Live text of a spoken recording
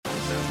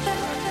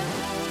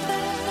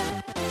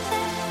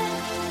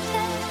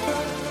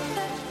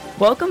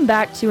Welcome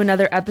back to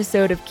another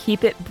episode of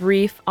Keep It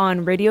Brief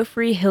on Radio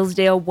Free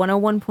Hillsdale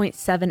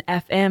 101.7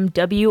 FM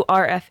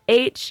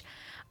WRFH.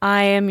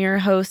 I am your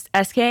host,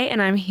 SK,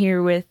 and I'm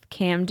here with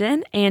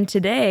Camden. And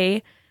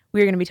today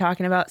we're going to be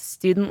talking about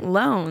student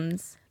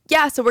loans.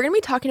 Yeah, so we're going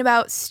to be talking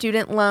about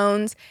student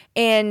loans.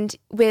 And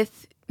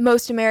with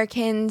most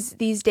Americans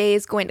these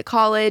days going to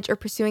college or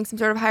pursuing some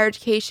sort of higher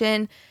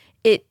education,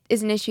 it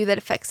is an issue that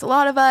affects a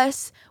lot of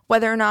us.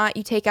 Whether or not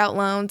you take out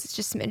loans, it's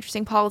just some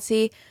interesting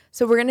policy.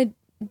 So we're going to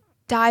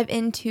dive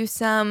into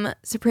some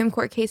Supreme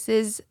Court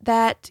cases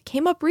that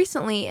came up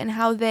recently and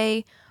how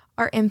they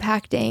are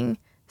impacting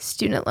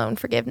student loan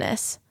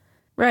forgiveness.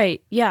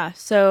 Right. Yeah.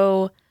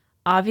 So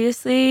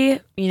obviously,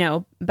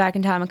 back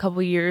in time, a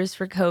couple years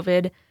for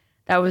COVID,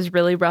 that was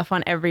really rough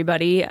on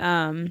everybody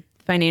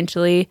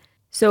financially.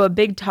 So a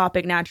big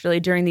topic naturally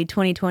during the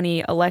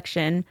 2020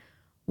 election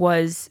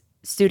was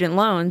student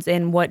loans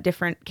and what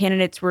different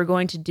candidates were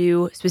going to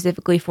do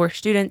specifically for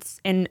students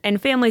and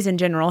families in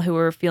general who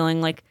were feeling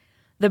like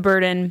the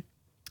burden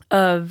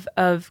of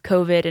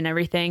COVID and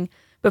everything,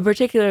 but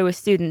particularly with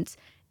students.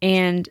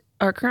 And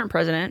our current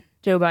president,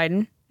 Joe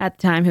Biden, at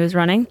the time who was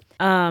running,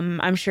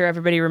 I'm sure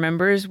everybody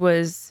remembers,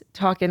 was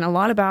talking a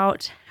lot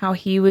about how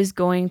he was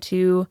going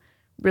to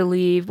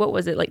relieve, what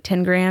was it, like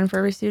 10 grand for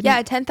every student?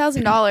 Yeah,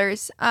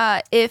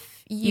 $10,000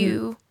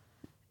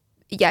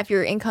 if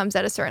your income's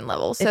at a certain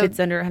level. So if it's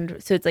under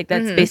 100, so it's like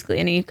that's basically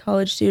any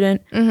college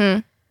student.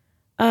 So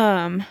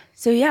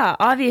yeah,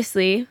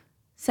 obviously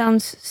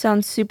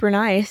sounds super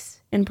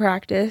nice in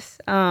practice.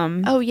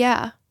 Oh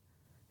yeah,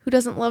 who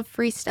doesn't love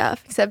free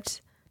stuff?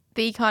 Except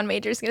the econ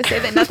major is going to say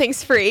that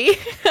nothing's free.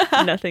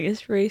 Nothing is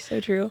free.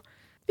 So true.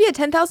 But yeah,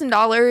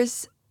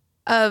 $10,000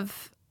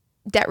 of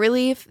debt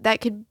relief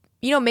that could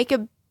make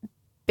a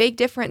big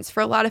difference for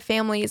a lot of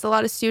families, a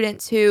lot of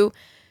students who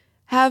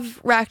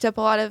have racked up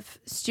a lot of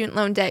student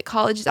loan debt.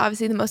 College is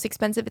obviously the most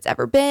expensive it's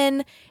ever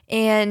been,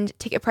 and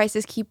ticket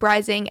prices keep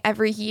rising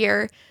every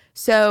year.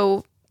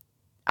 So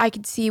I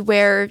could see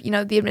where,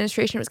 the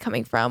administration was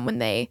coming from when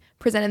they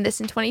presented this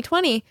in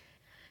 2020.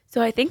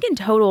 So I think in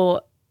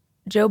total,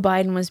 Joe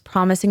Biden was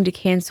promising to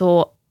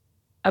cancel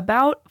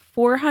about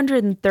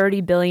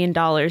 $430 billion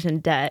in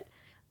debt.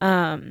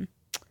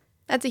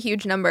 That's a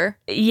huge number.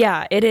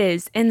 Yeah, it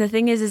is. And the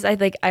thing is I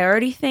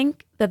already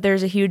think that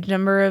there's a huge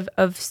number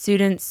of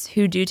students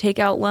who do take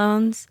out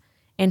loans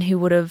and who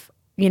would have,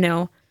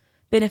 been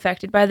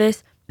affected by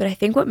this. But I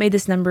think what made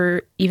this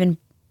number even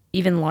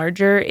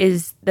larger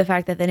is the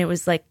fact that then it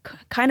was like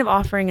kind of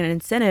offering an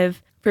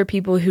incentive for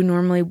people who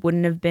normally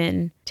wouldn't have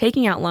been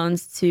taking out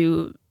loans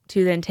to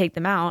then take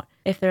them out.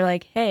 If they're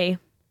like, hey,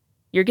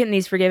 you're getting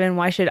these forgiven,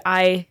 why should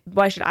I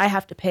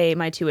have to pay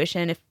my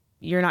tuition if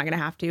you're not going to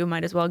have to?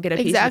 Might as well get a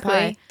piece of the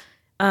pie.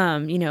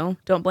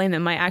 Don't blame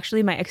them. My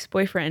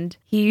ex-boyfriend,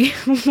 he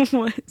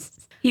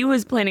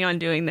was planning on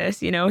doing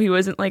this. He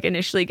wasn't like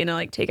initially going to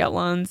like take out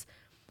loans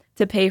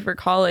to pay for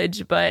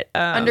college, but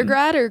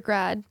undergrad or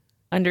grad?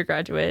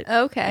 Undergraduate.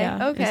 Okay.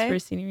 Yeah, okay. For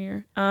his senior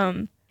year.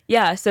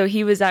 So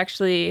he was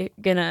actually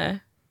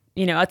gonna,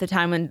 at the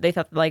time when they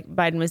thought like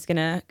Biden was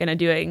gonna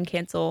do it and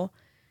cancel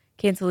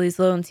these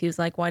loans, he was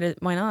like, why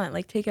not?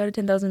 Like take out a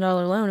 $10,000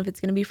 loan if it's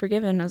gonna be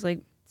forgiven. I was like,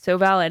 so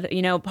valid.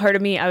 Part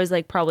of me, I was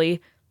like,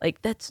 probably like,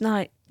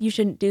 you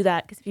shouldn't do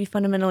that, because if you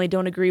fundamentally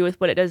don't agree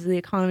with what it does to the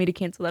economy to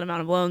cancel that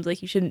amount of loans,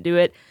 like you shouldn't do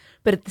it.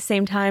 But at the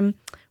same time,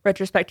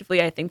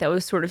 retrospectively, I think that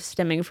was sort of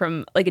stemming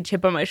from like a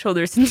chip on my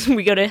shoulder since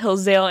we go to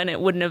Hillsdale and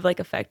it wouldn't have like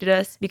affected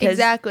us. Because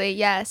exactly,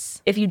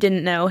 yes. If you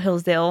didn't know,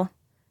 Hillsdale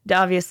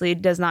obviously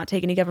does not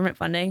take any government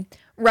funding.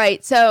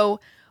 Right.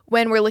 So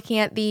when we're looking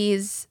at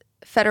these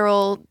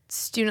federal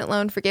student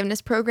loan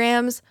forgiveness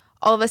programs,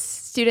 all of us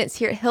students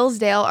here at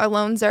Hillsdale, our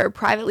loans are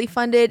privately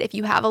funded if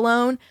you have a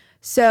loan.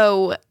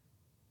 So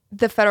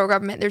the federal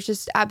government, there's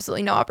just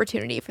absolutely no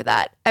opportunity for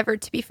that ever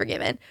to be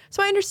forgiven.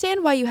 So I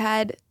understand why you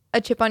had a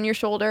chip on your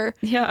shoulder.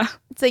 Yeah.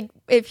 It's like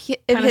if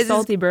his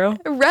salty, bro.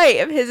 Right.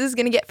 If his is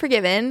going to get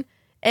forgiven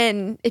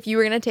and if you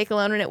were going to take a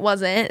loan and it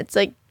wasn't, it's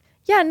like,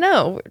 yeah,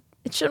 no,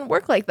 it shouldn't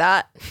work like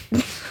that.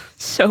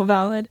 So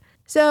valid.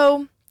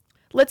 So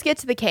let's get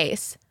to the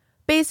case.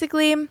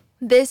 Basically,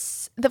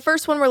 the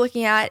first one we're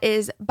looking at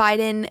is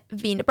Biden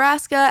v.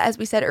 Nebraska, as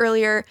we said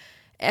earlier.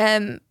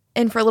 And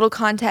for a little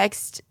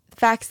context,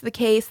 facts of the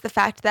case, the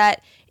fact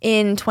that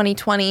in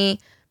 2020,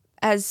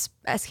 as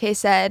SK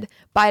said,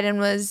 Biden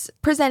was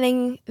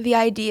presenting the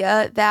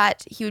idea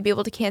that he would be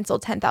able to cancel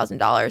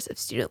 $10,000 of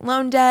student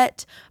loan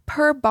debt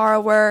per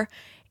borrower.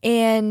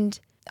 And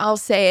I'll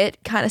say it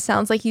kind of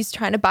sounds like he's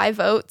trying to buy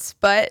votes,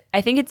 but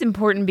I think it's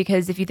important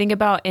because if you think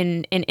about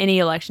in any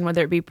election,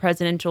 whether it be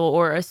presidential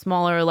or a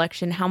smaller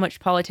election, how much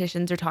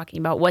politicians are talking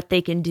about what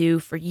they can do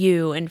for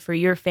you and for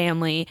your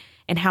family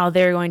and how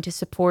they're going to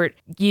support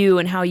you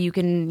and how you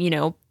can,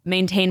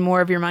 maintain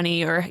more of your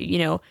money or,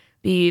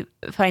 be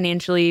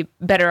financially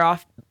better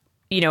off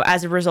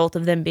as a result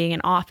of them being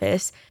in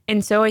office.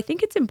 And so I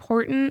think it's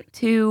important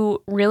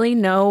to really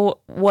know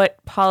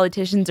what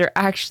politicians are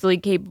actually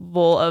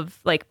capable of,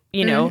 like,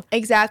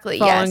 exactly.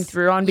 following Yes.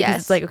 through on, because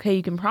Yes. it's like, okay,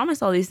 you can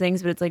promise all these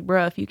things, but it's like,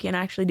 bro, if you can't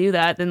actually do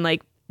that, then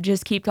like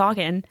just keep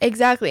talking.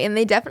 Exactly. And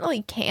they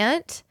definitely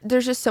can't.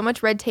 There's just so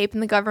much red tape in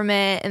the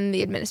government and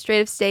the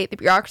administrative state, the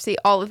bureaucracy,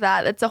 all of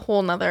that. That's a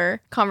whole nother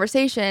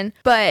conversation.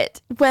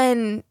 But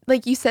when,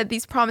 like you said,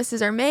 these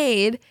promises are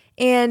made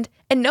and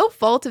no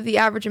fault of the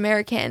average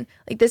American,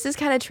 like this is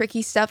kind of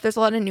tricky stuff. There's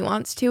a lot of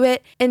nuance to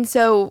it. And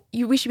so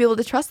we should be able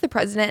to trust the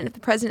president. And if the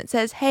president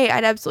says, hey,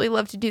 I'd absolutely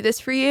love to do this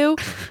for you,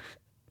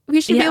 we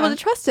should be able to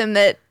trust him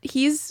that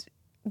he's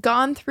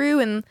gone through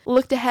and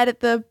looked ahead at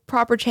the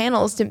proper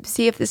channels to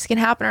see if this can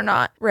happen or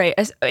not. Right.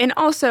 And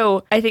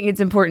also, I think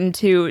it's important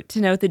to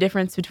note the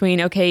difference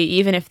between, okay,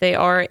 even if they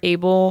are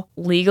able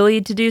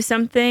legally to do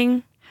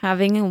something,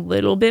 having a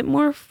little bit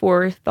more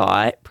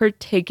forethought,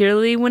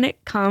 particularly when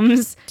it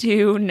comes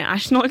to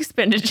national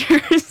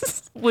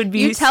expenditures, would be...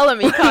 You tell him,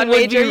 econ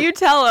major, you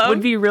tell him.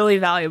 Would be really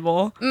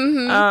valuable.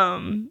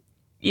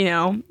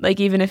 Like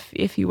even if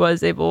he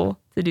was able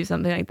to do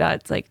something like that,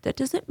 it's like, that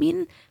doesn't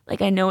mean,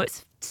 like, I know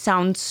it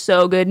sounds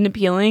so good and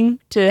appealing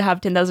to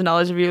have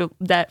 $10,000 of your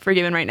debt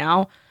forgiven right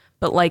now,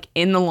 but like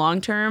in the long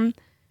term,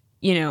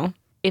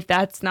 if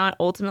that's not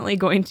ultimately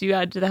going to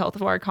add to the health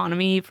of our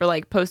economy for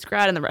like post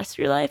grad and the rest of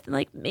your life, then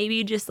like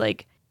maybe just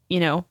like,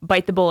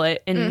 bite the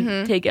bullet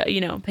and take it,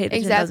 pay the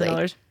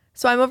 $10,000.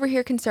 So I'm over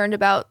here concerned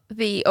about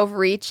the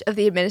overreach of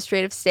the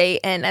administrative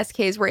state, and SK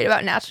is worried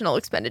about national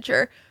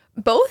expenditure.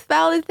 Both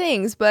valid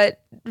things,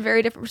 but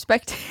very different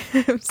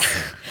perspectives.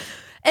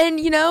 And,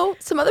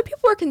 some other people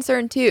were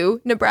concerned too.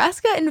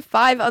 Nebraska and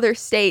 5 other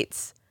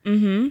states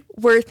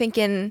were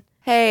thinking,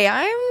 hey,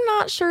 I'm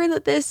not sure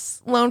that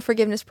this loan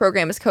forgiveness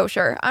program is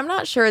kosher. I'm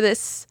not sure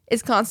this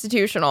is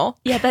constitutional.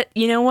 Yeah, that,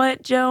 you know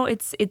what, Joe?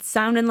 It's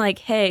sounding like,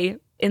 hey,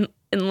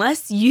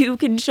 unless you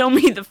can show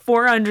me the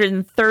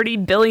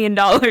 $430 billion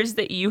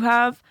that you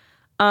have,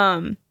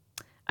 I'm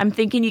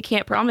thinking you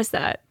can't promise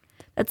that.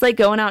 That's like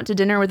going out to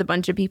dinner with a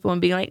bunch of people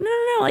and being like,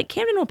 no, like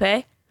Camden will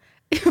pay.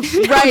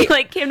 Right.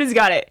 Like Camden's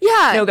got it.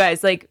 Yeah. No,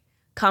 guys, like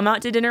come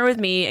out to dinner with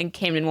me and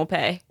Camden will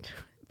pay.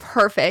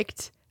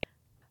 Perfect.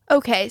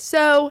 Okay,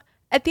 so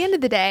at the end of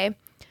the day,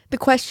 the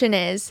question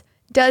is,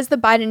 does the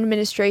Biden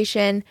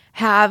administration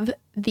have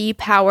the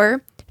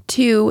power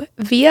to,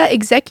 via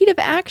executive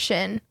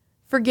action,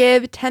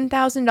 forgive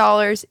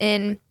 $10,000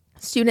 in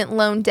student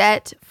loan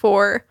debt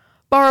for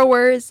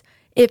borrowers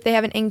if they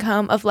have an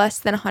income of less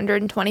than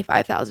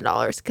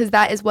 $125,000, because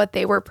that is what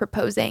they were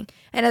proposing.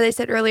 And as I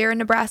said earlier,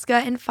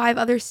 Nebraska and 5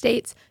 other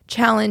states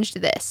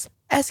challenged this.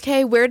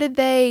 SK, where did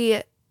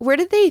they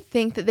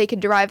think that they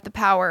could derive the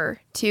power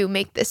to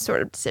make this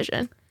sort of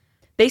decision?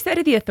 They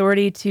cited the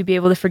authority to be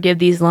able to forgive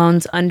these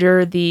loans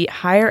under the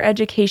Higher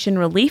Education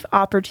Relief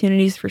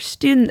Opportunities for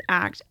Students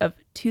Act of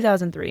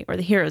 2003, or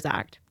the HEROES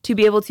Act, to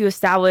be able to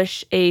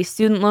establish a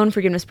student loan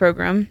forgiveness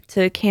program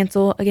to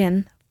cancel,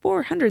 again,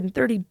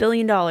 $430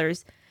 billion.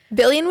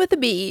 Billion with a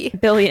B.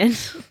 Billion.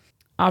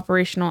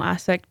 Operational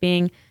aspect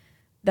being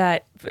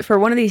that for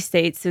one of these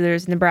states, so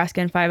there's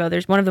Nebraska and 5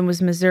 others, one of them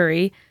was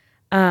Missouri,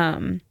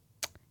 and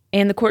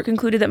the court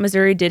concluded that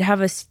Missouri did have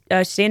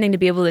a standing to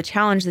be able to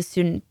challenge the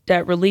student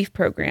debt relief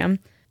program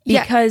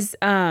because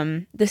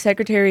the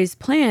secretary's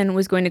plan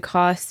was going to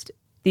cost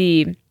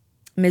the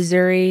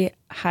Missouri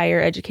Higher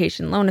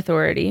Education Loan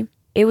Authority.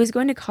 It was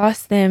going to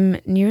cost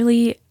them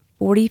nearly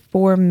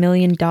 $44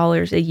 million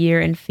a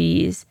year in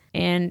fees.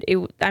 And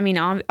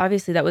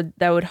obviously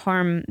that would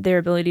harm their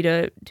ability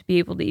to be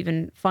able to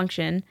even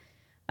function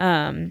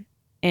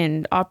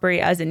and operate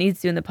as it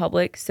needs to in the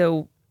public.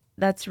 So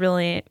that's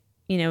really,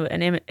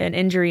 an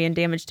injury and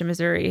damage to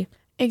Missouri.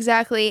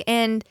 Exactly.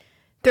 And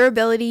their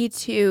ability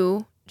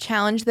to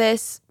challenge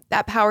this,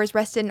 that power is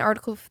rested in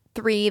Article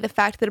 3, the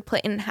fact that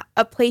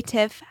a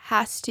plaintiff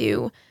has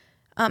to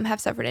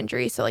have suffered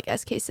injury. So like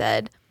SK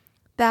said,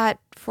 that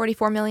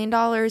 $44 million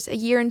a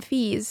year in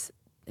fees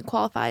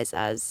qualifies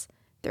as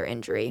their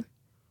injury.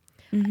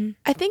 Mm-hmm.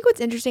 I think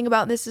what's interesting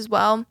about this as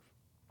well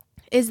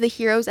is the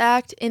HEROES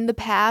Act in the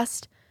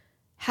past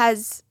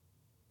has,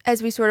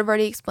 as we sort of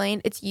already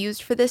explained, it's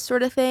used for this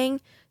sort of thing.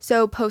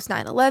 So post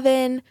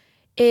 9/11,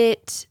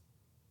 it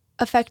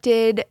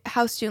affected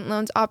how student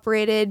loans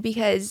operated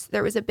because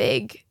there was a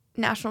big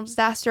national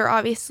disaster,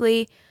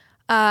 obviously.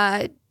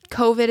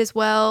 COVID as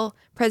well.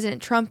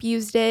 President Trump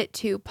used it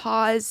to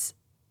pause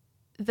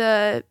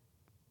the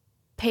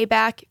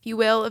payback, if you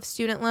will, of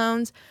student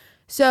loans.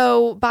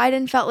 So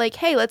Biden felt like,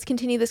 hey, let's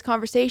continue this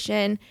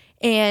conversation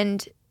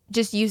and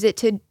just use it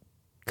to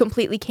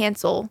completely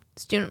cancel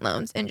student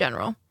loans in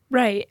general.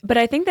 Right. But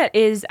I think that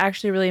is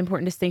actually a really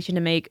important distinction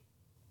to make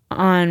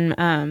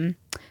on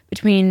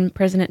between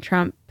President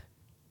Trump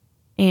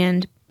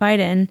and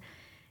Biden,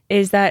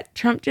 is that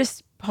Trump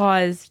just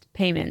paused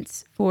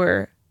payments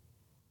for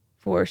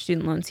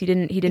student loans. He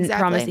didn't Exactly.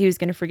 promise he was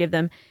going to forgive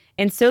them.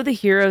 And so the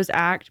HEROES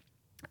Act,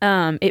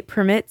 it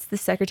permits the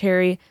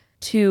secretary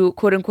to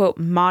quote unquote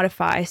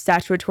modify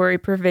statutory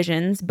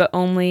provisions, but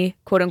only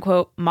quote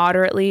unquote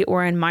moderately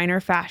or in minor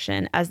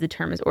fashion as the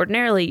term is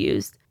ordinarily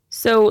used.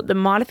 So the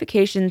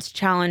modifications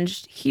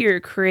challenged here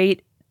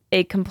create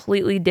a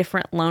completely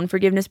different loan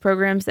forgiveness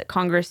programs that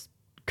Congress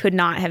could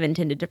not have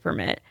intended to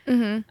permit.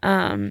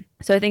 So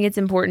I think it's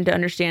important to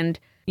understand,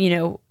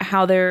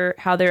 how they're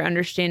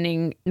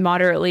understanding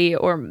moderately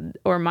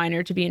or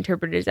minor to be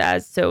interpreted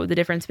as. So the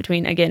difference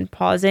between, again,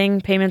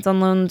 pausing payments on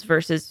loans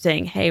versus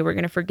saying, hey, we're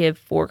going to forgive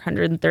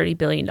 $430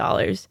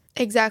 billion.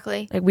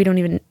 Exactly. Like, we don't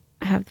even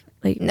have,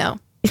 No.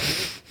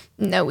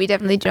 No, we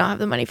definitely don't have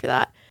the money for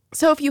that.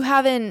 So if you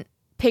haven't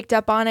picked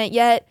up on it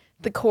yet,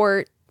 the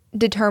court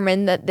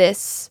determined that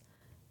this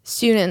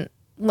student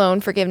loan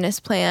forgiveness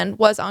plan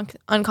was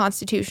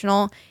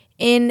unconstitutional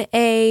in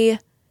a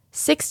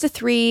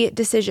 6-3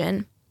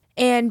 decision.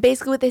 And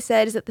basically what they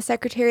said is that the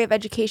Secretary of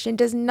Education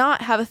does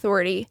not have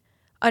authority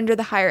under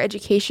the Higher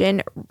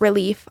Education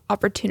Relief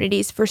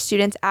Opportunities for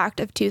Students Act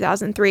of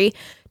 2003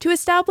 to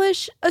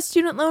establish a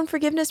student loan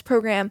forgiveness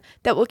program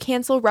that will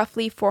cancel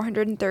roughly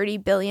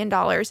 $430 billion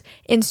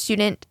in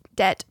student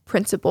debt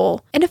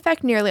principal and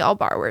affect nearly all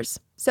borrowers.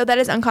 So that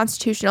is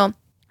unconstitutional.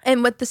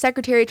 And what the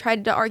secretary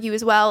tried to argue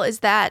as well is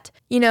that,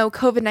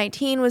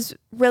 COVID-19 was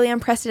really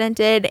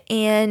unprecedented,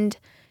 and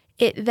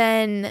it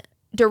then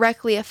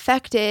directly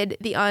affected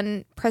the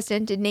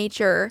unprecedented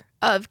nature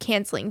of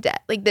canceling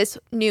debt. Like, this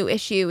new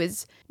issue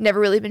has never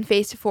really been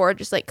faced before,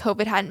 just like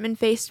COVID hadn't been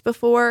faced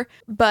before.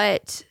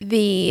 But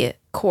the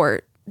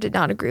court did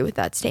not agree with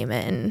that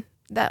statement, and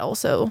that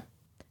also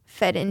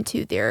fed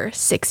into their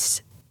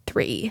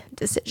 6-3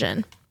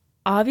 decision.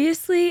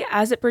 Obviously,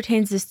 as it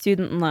pertains to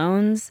student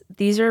loans,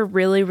 these are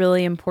really,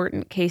 really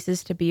important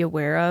cases to be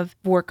aware of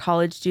for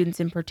college students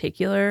in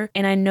particular.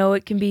 And I know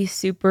it can be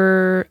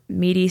super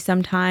meaty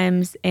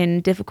sometimes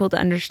and difficult to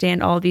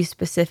understand all these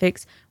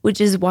specifics,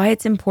 which is why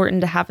it's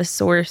important to have a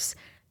source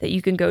that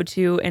you can go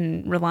to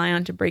and rely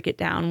on to break it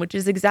down, which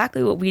is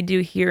exactly what we do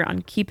here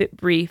on Keep It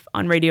Brief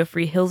on Radio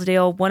Free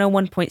Hillsdale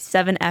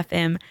 101.7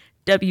 FM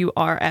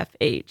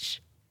WRFH.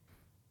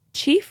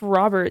 Chief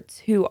Roberts,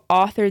 who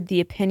authored the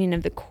opinion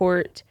of the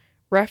court,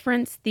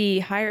 referenced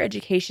the Higher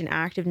Education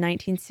Act of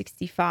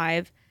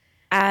 1965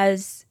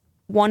 as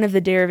one of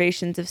the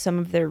derivations of some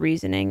of their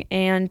reasoning.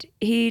 And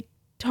he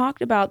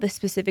talked about the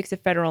specifics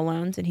of federal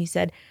loans, and he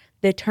said,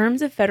 the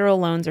terms of federal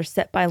loans are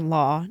set by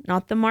law,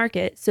 not the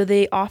market, so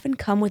they often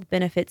come with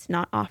benefits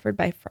not offered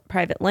by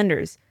private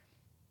lenders.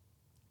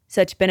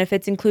 Such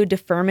benefits include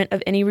deferment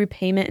of any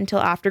repayment until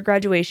after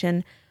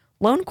graduation,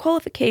 loan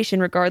qualification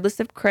regardless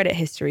of credit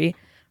history,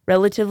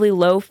 relatively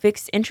low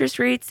fixed interest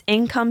rates,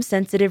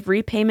 income-sensitive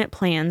repayment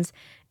plans,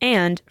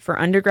 and, for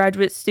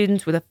undergraduate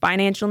students with a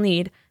financial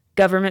need,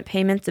 government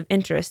payments of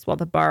interest while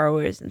the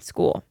borrower is in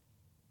school.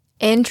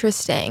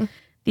 Interesting.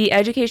 The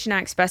Education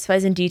Act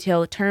specifies in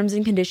detail terms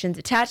and conditions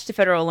attached to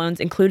federal loans,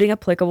 including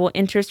applicable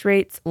interest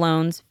rates,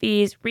 loans,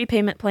 fees,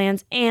 repayment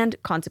plans, and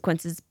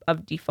consequences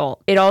of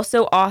default. It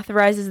also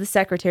authorizes the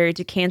Secretary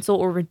to cancel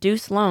or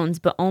reduce loans,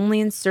 but only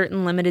in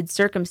certain limited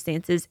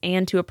circumstances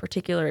and to a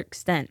particular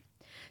extent.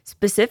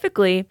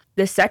 Specifically,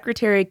 the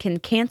Secretary can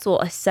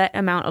cancel a set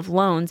amount of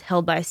loans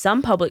held by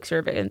some public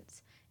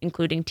servants,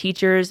 including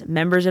teachers,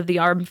 members of the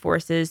armed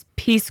forces,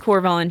 Peace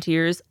Corps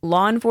volunteers,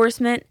 law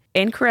enforcement,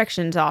 and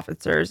corrections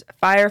officers,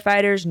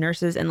 firefighters,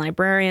 nurses, and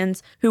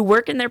librarians who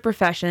work in their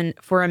profession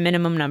for a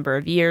minimum number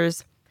of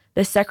years.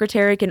 The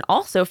Secretary can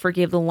also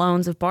forgive the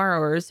loans of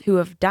borrowers who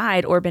have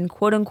died or been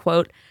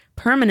quote-unquote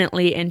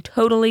permanently and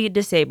totally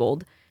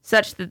disabled,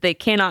 such that they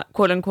cannot,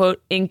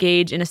 quote-unquote,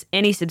 engage in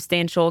any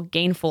substantial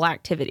gainful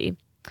activity.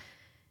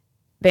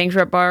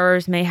 Bankrupt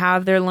borrowers may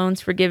have their loans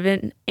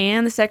forgiven,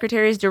 and the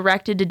Secretary is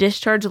directed to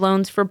discharge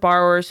loans for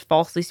borrowers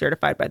falsely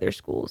certified by their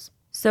schools.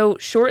 So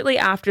shortly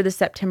after the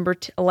September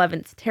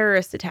 11th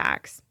terrorist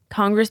attacks,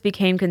 Congress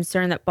became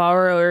concerned that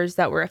borrowers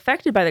that were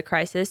affected by the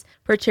crisis,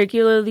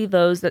 particularly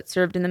those that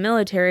served in the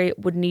military,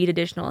 would need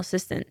additional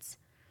assistance.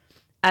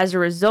 As a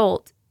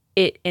result,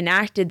 it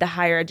enacted the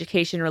Higher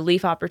Education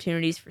Relief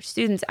Opportunities for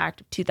Students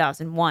Act of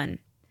 2001.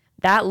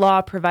 That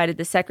law provided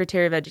the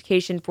Secretary of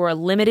Education for a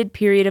limited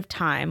period of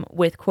time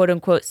with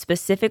quote-unquote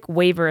specific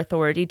waiver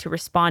authority to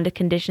respond to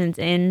conditions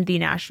in the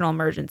national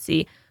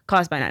emergency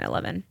caused by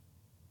 9/11.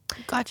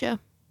 Gotcha.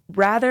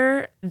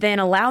 Rather than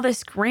allow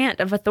this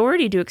grant of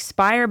authority to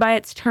expire by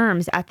its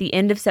terms at the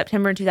end of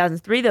September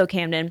 2003, though,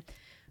 Camden,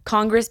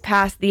 Congress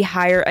passed the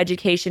Higher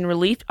Education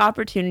Relief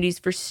Opportunities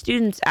for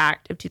Students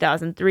Act of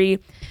 2003.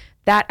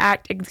 That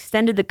act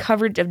extended the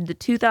coverage of the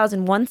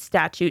 2001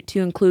 statute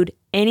to include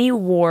any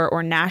war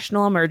or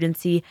national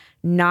emergency,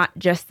 not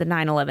just the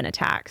 9/11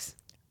 attacks.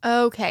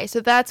 Okay,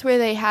 so that's where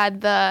they had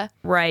the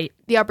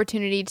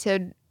opportunity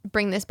to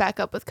bring this back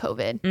up with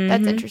COVID. Mm-hmm.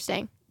 That's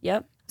interesting.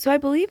 Yep. So I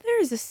believe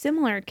there is a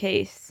similar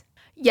case.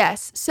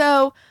 Yes.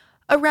 So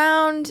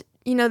around,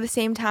 the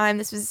same time,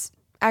 this was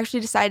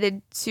actually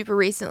decided super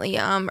recently,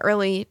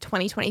 early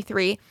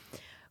 2023,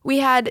 we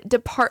had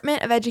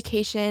Department of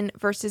Education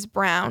versus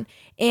Brown.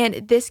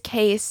 And this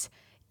case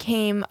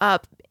came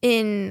up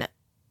in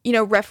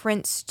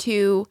reference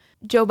to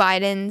Joe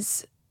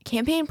Biden's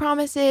campaign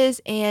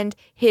promises and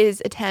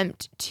his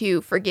attempt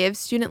to forgive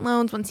student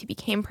loans once he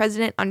became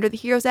president under the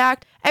HEROES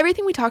Act.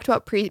 Everything we talked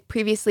about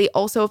previously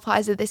also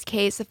applies to this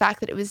case. The fact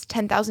that it was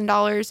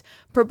 $10,000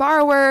 per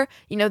borrower,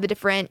 the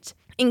different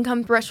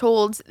income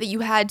thresholds that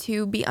you had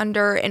to be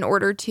under in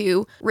order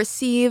to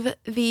receive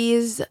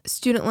these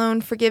student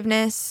loan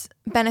forgiveness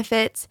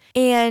benefits.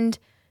 And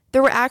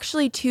there were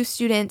actually 2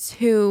 students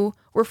who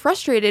were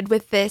frustrated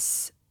with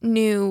this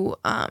new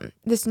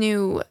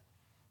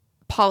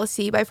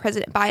policy by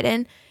President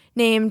Biden,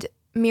 named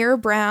Mira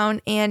Brown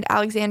and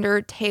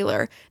Alexander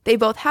Taylor. They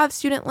both have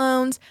student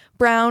loans.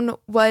 Brown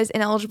was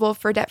ineligible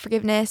for debt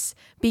forgiveness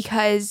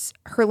because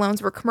her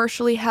loans were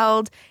commercially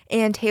held,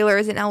 and Taylor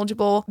is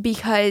ineligible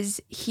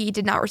because he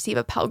did not receive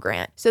a Pell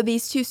Grant. So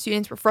these 2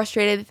 students were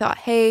frustrated. They thought,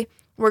 hey,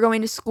 we're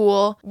going to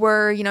school.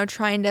 We're,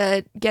 trying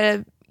to get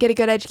a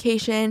good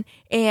education,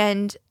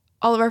 and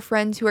all of our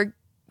friends who are,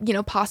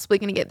 possibly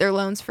going to get their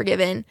loans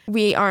forgiven,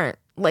 we aren't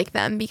like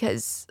them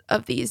because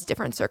of these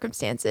different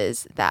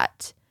circumstances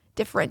that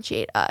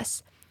differentiate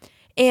us.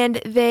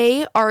 And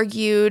they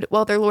argued,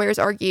 their lawyers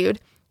argued,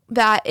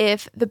 that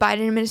if the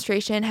Biden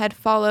administration had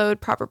followed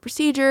proper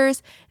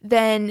procedures,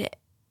 then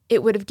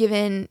it would have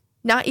given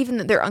not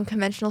even their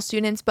unconventional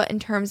students, but in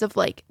terms of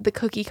like the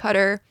cookie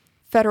cutter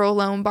federal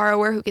loan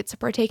borrower who gets to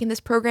partake in this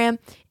program,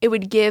 it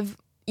would give,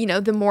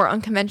 the more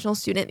unconventional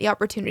student the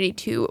opportunity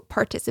to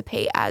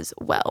participate as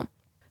well.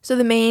 So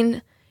the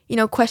main,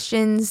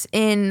 questions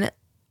in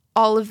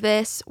all of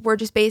this were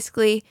just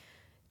basically,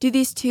 do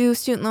these 2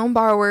 student loan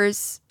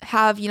borrowers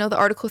have, the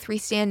Article 3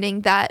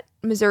 standing that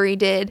Missouri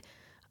did,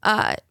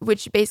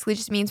 which basically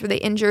just means were they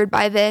injured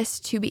by this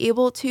to be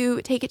able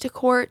to take it to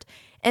court?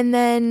 And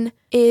then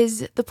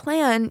is the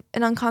plan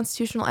an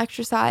unconstitutional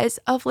exercise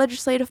of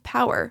legislative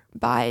power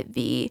by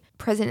the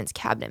president's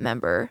cabinet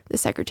member, the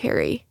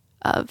Secretary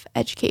of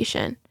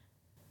Education?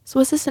 So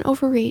was this an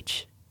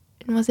overreach?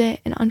 And was it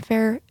an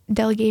unfair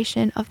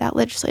delegation of that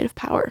legislative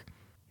power?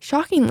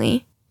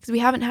 Shockingly, because we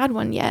haven't had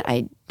one yet,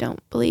 I don't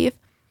believe,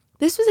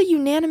 this was a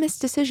unanimous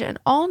decision.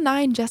 All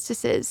 9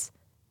 justices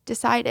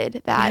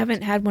decided that. We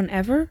haven't had one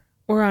ever?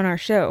 Or on our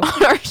show?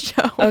 On our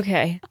show.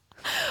 Okay.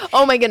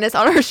 Oh my goodness,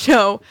 on our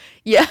show.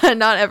 Yeah,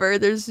 not ever.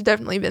 There's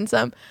definitely been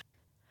some.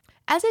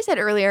 As I said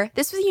earlier,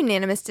 this was a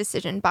unanimous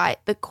decision by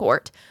the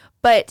court,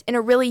 but in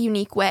a really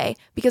unique way,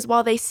 because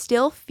while they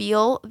still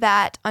feel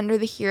that under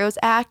the HEROES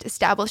Act,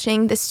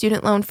 establishing the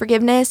student loan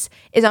forgiveness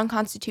is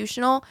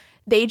unconstitutional,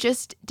 they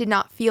just did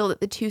not feel that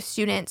the 2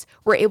 students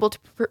were able to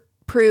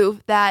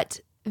prove that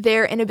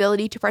their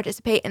inability to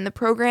participate in the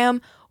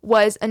program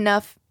was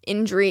enough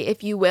injury,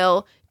 if you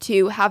will,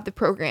 to have the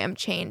program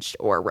changed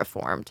or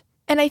reformed.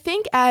 And I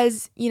think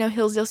as,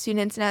 Hillsdale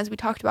students, and as we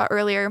talked about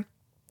earlier,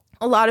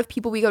 a lot of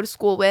people we go to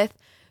school with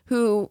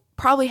who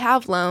probably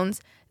have loans,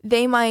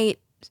 they might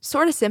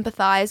sort of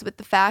sympathize with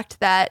the fact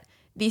that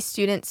these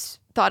students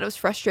thought it was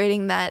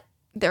frustrating that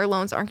their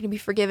loans aren't going to be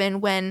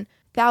forgiven when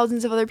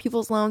thousands of other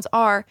people's loans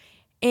are.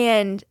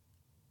 And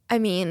I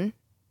mean,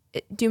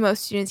 do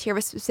most students here have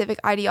a specific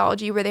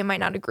ideology where they might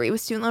not agree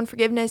with student loan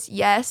forgiveness?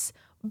 Yes,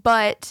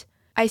 but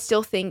I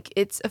still think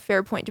it's a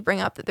fair point to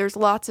bring up that there's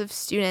lots of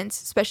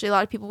students, especially a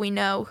lot of people we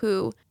know,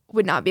 who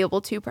would not be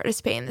able to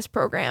participate in this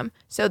program.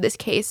 So this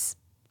case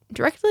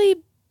directly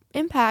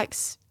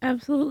impacts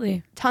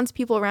absolutely tons of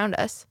people around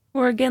us.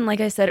 Or again, like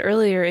I said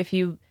earlier,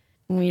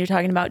 when you're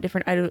talking about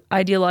different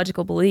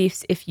ideological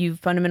beliefs, if you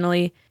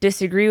fundamentally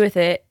disagree with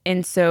it,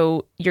 and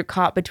so you're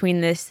caught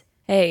between this,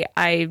 hey,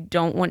 I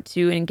don't want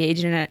to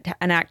engage in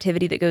an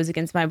activity that goes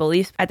against my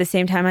beliefs. At the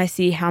same time, I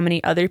see how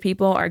many other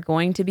people are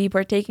going to be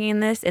partaking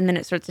in this. And then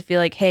it starts to feel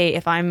like, hey,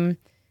 if I'm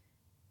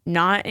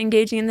not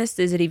engaging in this,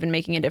 is it even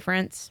making a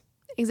difference?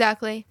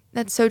 Exactly.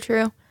 That's so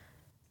true.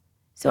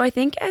 So I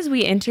think as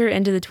we enter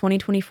into the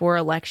 2024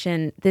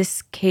 election,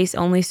 this case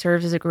only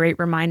serves as a great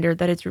reminder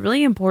that it's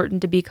really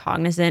important to be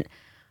cognizant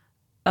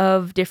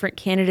of different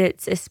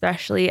candidates,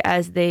 especially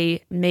as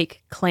they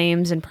make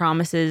claims and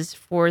promises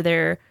for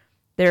their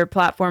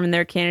platform and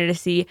their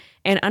candidacy,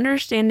 and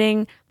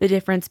understanding the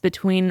difference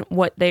between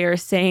what they are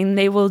saying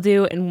they will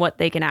do and what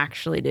they can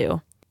actually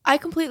do. I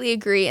completely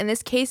agree. In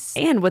this case,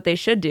 and what they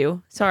should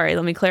do. Sorry,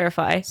 let me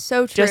clarify.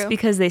 So true. Just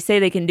because they say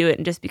they can do it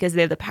and just because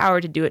they have the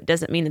power to do it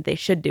doesn't mean that they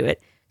should do it.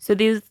 So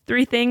these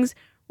 3 things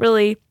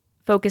really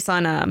focus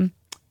on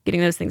getting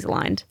those things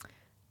aligned.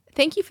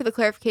 Thank you for the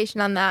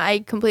clarification on that. I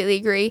completely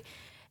agree.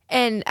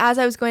 And as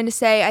I was going to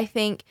say, I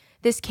think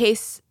this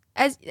case,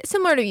 as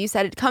similar to you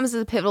said, it comes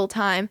at a pivotal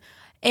time.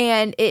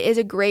 And it is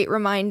a great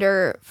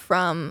reminder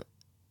from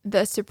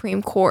the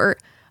Supreme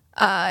Court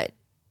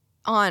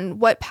on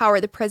what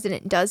power the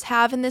president does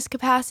have in this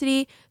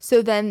capacity.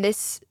 So then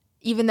this,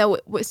 even though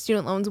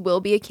student loans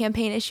will be a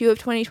campaign issue of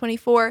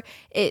 2024,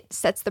 it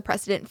sets the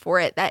precedent for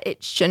it that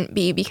it shouldn't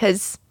be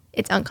because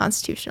it's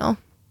unconstitutional.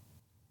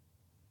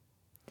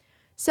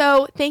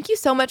 So thank you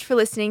so much for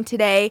listening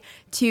today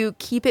to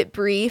Keep It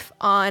Brief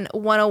on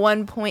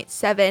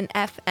 101.7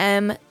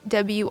 FM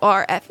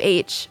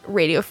WRFH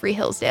Radio Free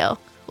Hillsdale.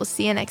 We'll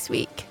see you next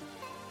week.